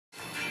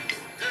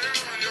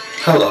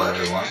Hello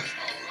everyone,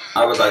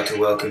 I would like to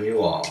welcome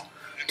you all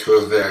to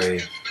a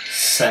very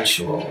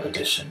sensual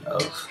edition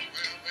of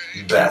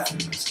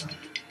Bathroom Wisdom.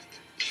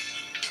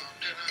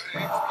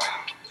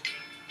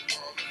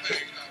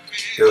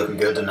 You're looking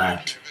good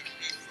tonight.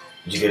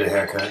 Did you get a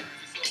haircut?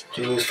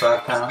 Did you lose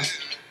 5 pounds?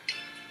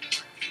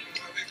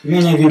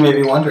 Many of you may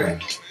be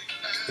wondering,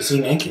 is he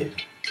naked?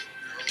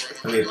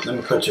 Let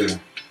me put your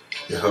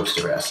hopes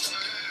to rest.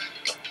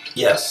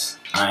 Yes,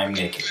 I am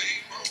naked.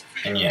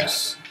 And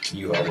yes,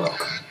 you are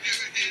welcome.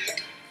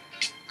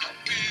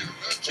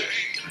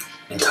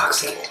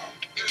 Intoxicated.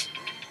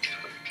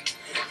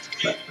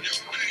 But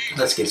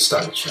let's get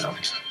started, shall we?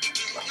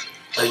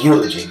 A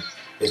eulogy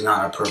is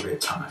not an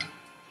appropriate time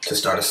to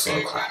start a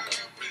slow clap.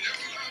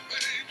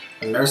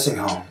 A nursing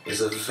home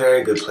is a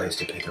very good place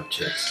to pick up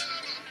chicks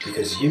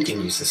because you can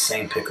use the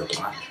same pickup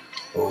line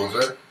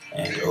over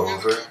and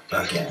over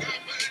again.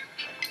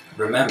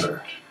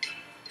 Remember,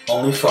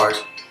 only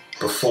fart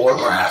before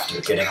or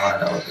after getting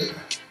on an elevator.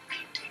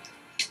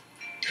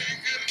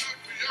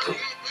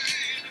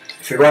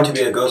 If you're going to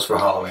be a ghost for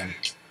Halloween,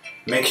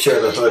 make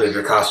sure the hood of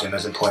your costume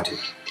isn't pointed.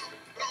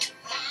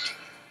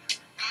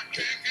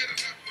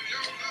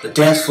 The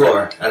dance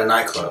floor at a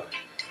nightclub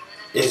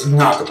is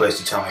not the place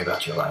to tell me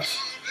about your life,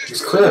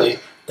 because clearly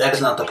that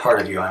is not the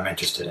part of you I'm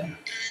interested in.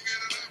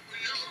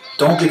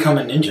 Don't become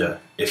a ninja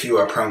if you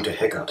are prone to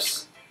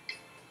hiccups.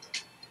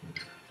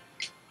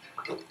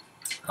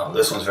 Oh,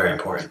 this one's very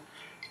important.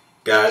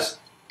 Guys,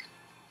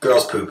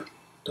 girls poop.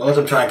 Don't let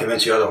them try and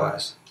convince you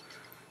otherwise.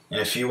 And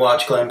if you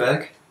watch Glenn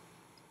Beck,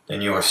 then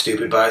you are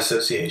stupid by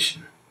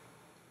association.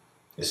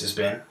 This has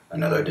been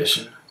another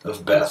edition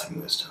of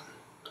Bathroom Wisdom.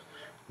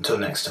 Until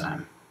next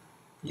time,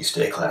 you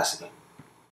stay classy.